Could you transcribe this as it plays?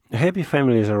Happy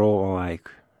families are all alike.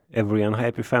 Every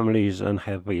unhappy family is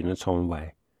unhappy in its own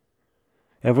way.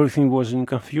 Everything was in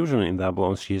confusion in the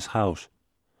Oblonsky's house.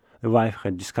 The wife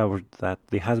had discovered that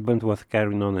the husband was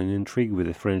carrying on an intrigue with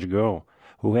a French girl,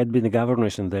 who had been a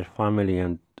governess in their family,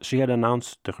 and she had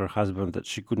announced to her husband that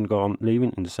she couldn't go on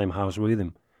living in the same house with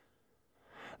him.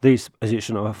 This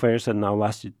position of affairs had now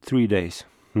lasted 3 days.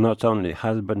 Not only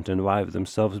husband and wife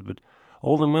themselves, but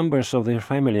all the members of their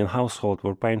family and household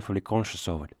were painfully conscious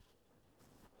of it.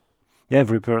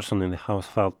 Every person in the house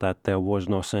felt that there was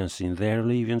no sense in their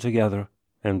living together,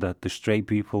 and that the stray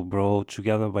people brought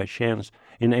together by chance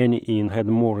in any inn had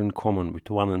more in common with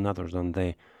one another than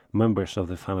the members of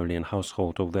the family and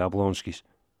household of the Oblonskys.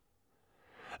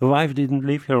 The wife didn't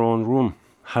leave her own room.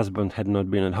 Husband had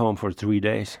not been at home for 3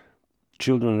 days.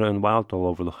 Children ran wild all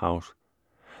over the house.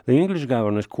 The English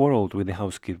governess quarreled with the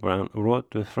housekeeper and wrote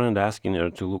to a friend asking her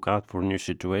to look out for a new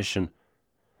situation.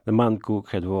 The man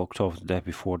cook had walked off the day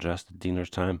before just at dinner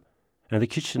time, and the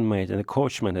kitchen maid and the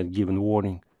coachman had given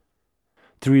warning.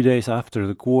 3 days after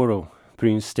the quarrel,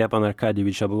 Prince Stepan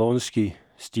Arkadyevich Oblonsky,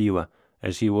 Stiva,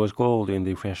 as he was called in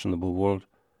the fashionable world,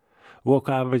 woke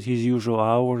up at his usual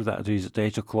hour, that is at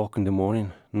 8 o'clock in the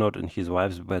morning, not in his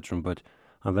wife's bedroom, but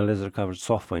on the leather-covered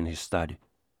sofa in his study.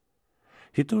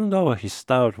 He turned over his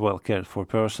stout, well-cared-for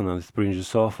person on the prince's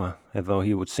sofa, as though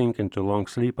he would sink into long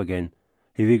sleep again.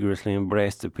 He vigorously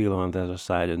embraced the pillow on the other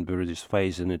side and buried his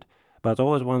face in it, but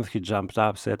all at once he jumped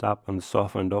up, sat up on the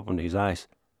sofa, and opened his eyes.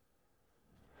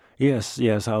 Yes,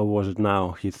 how was it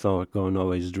now, he thought, going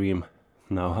over his dream.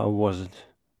 Now, how was it?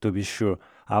 To be sure,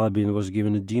 Alabin was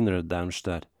given a dinner at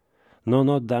Darmstadt. No,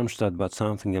 not Darmstadt, but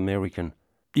something American.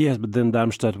 Yes, but then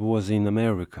Darmstadt was in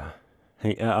America.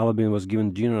 Alabin was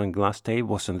given dinner on glass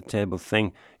tables and a table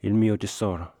thing in Mio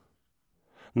Tesoro.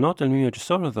 Not in Mio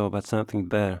Tesoro, though, but something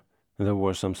better. There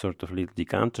were some sort of little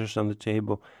decanters on the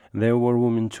table, and there were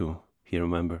women too, he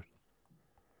remembered.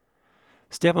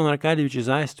 Stepan Arkadyevич's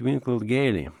eyes twinkled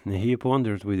gaily, and he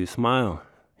pondered with a smile.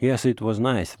 Yes, it was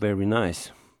nice, very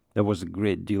nice. There was a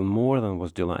great deal more than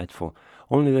was delightful,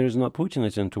 only there is no putting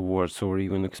it into words or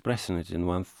even expressing it in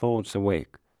one's thoughts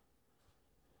awake.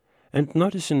 And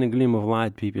noticing a gleam of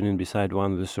light peeping in beside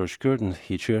one of the serge curtains,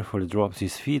 he cheerfully dropped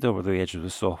his feet over the edge of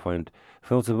the sofa and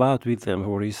felt about with them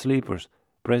for his slippers,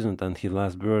 present on his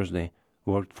last birthday,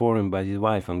 worked for him by his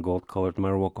wife on gold-colored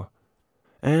Morocco.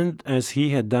 And, as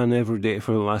he had done every day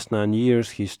for the last 9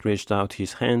 years, he stretched out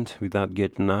his hand, without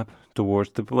getting up, towards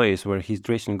the place where his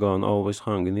dressing-gown always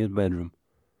hung in his bedroom.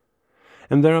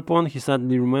 And thereupon he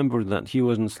suddenly remembered that he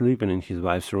wasn't sleeping in his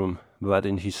wife's room, but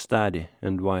in his study,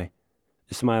 and why.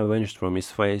 A smile vanished from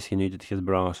his face, he knitted his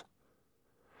brows.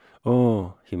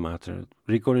 Oh, he muttered,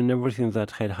 recalling everything that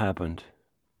had happened.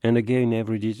 And again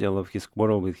every detail of his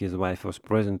quarrel with his wife was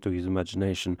present to his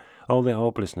imagination, all the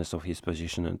hopelessness of his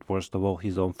position, and worst of all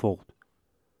his own fault.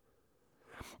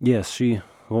 Yes, she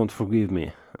won't forgive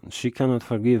me, and she cannot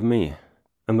forgive me,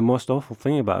 and the most awful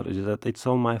thing about it is that it's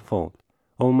all my fault,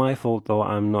 though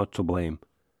I'm not to blame.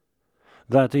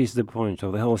 That is the point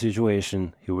of the whole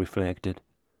situation, he reflected.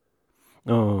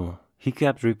 Oh, he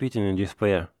kept repeating in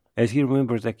despair, as he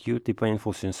remembered acutely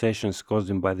painful sensations caused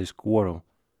him by this quarrel.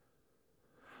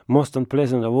 Most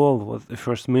unpleasant of all was the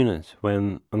first minute,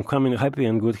 when, on coming happy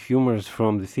and good-humored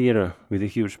from the theatre, with a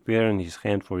huge pear in his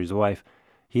hand for his wife,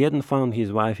 he hadn't found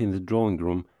his wife in the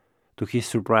drawing-room. To his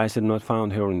surprise, had not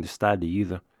found her in the study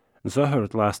either, and saw her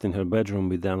at last in her bedroom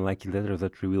with the unlucky letter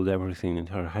that revealed everything in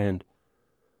her hand.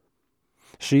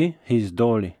 She, his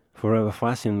Dolly, forever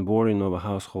fussy and boring over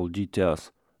household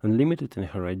details, unlimited in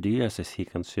her ideas as he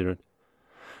considered,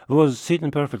 was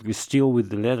sitting perfectly still with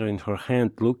the letter in her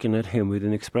hand, looking at him with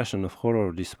an expression of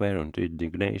horror, despair, and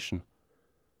indignation.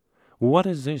 "What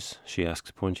is this?" she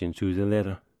asked, pointing to the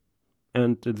letter.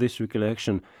 And at this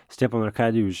recollection, Stepan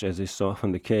Arkadyevich, as is so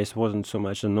often the case, wasn't so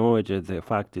much annoyed at the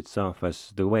fact itself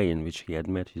as the way in which he had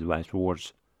met his wife's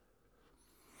words.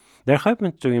 There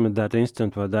happened to him at that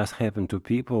instant what does happen to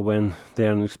people when they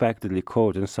are unexpectedly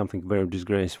caught in something very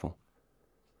disgraceful.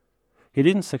 He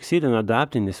didn't succeed in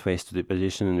adapting his face to the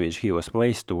position in which he was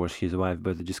placed towards his wife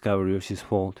by the discovery of his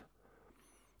fault.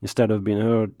 Instead of being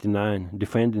hurt, denying,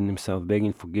 defending himself,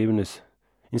 begging forgiveness,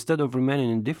 instead of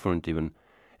remaining indifferent even,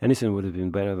 anything would have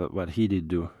been better than what he did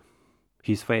do.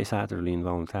 His face utterly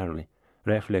involuntarily,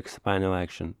 reflex spinal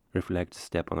action, reflected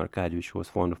Stepan Arkadyevich, who was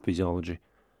fond of physiology,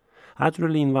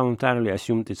 utterly involuntarily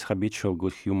assumed its habitual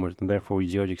good-humored and therefore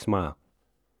idiotic smile.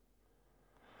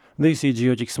 This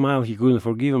idiotic smile he couldn't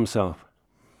forgive himself.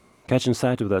 Catching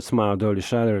sight of that smile, Dolly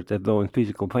shuddered, as though in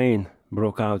physical pain,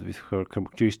 broke out with her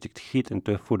characteristic heat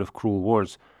into a flood of cruel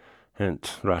words, and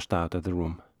rushed out of the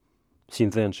room.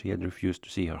 Since then she had refused to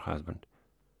see her husband.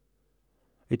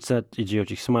 It's that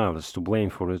idiotic smile that's to blame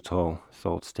for it all,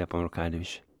 thought Stepan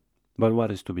Arkadyevich. But what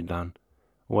is to be done?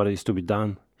 What is to be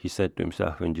done? He said to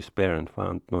himself in despair and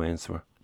found no answer.